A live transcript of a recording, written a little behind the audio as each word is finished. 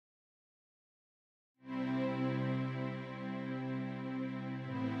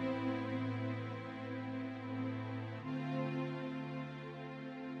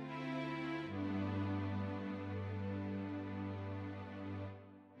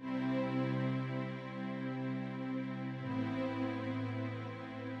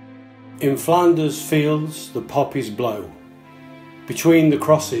In Flanders fields the poppies blow, between the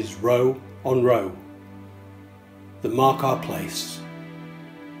crosses row on row that mark our place,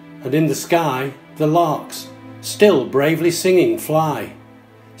 and in the sky the larks, still bravely singing, fly,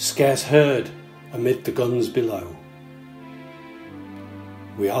 scarce heard amid the guns below.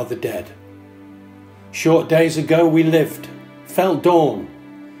 We are the dead. Short days ago we lived, felt dawn,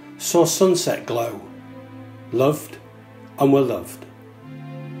 saw sunset glow, loved and were loved,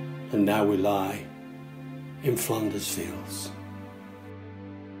 and now we lie in Flanders fields.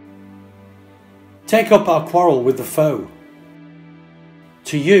 Take up our quarrel with the foe.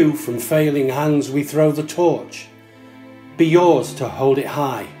 To you from failing hands we throw the torch. Be yours to hold it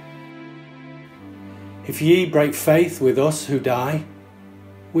high. If ye break faith with us who die,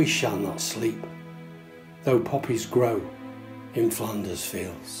 we shall not sleep, though poppies grow in Flanders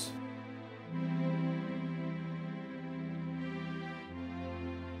fields.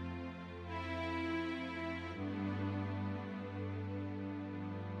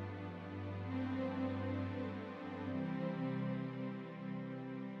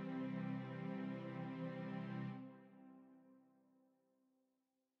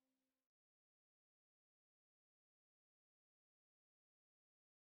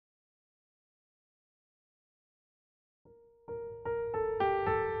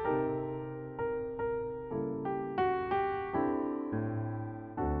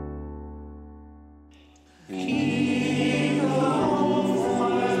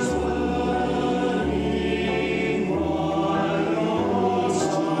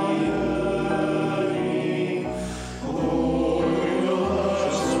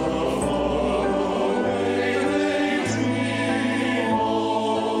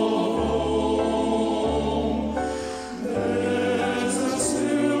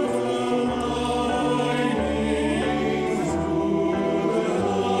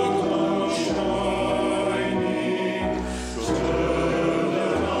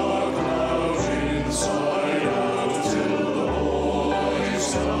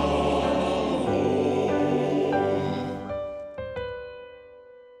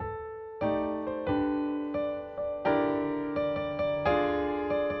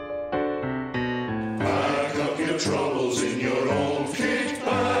 Troubles in your old kit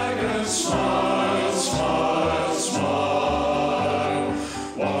bag and smile, smile, smile.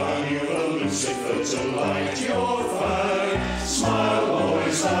 While you are Lucifer to light your fag, smile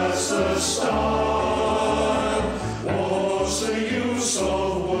always has the style. What's the use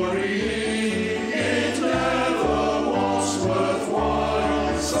of worrying? It never was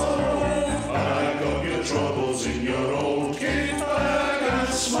worthwhile. So pack up your troubles in your old kit bag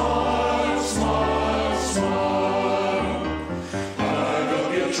and smile, smile, smile.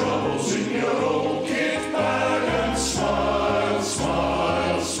 Troubles in your own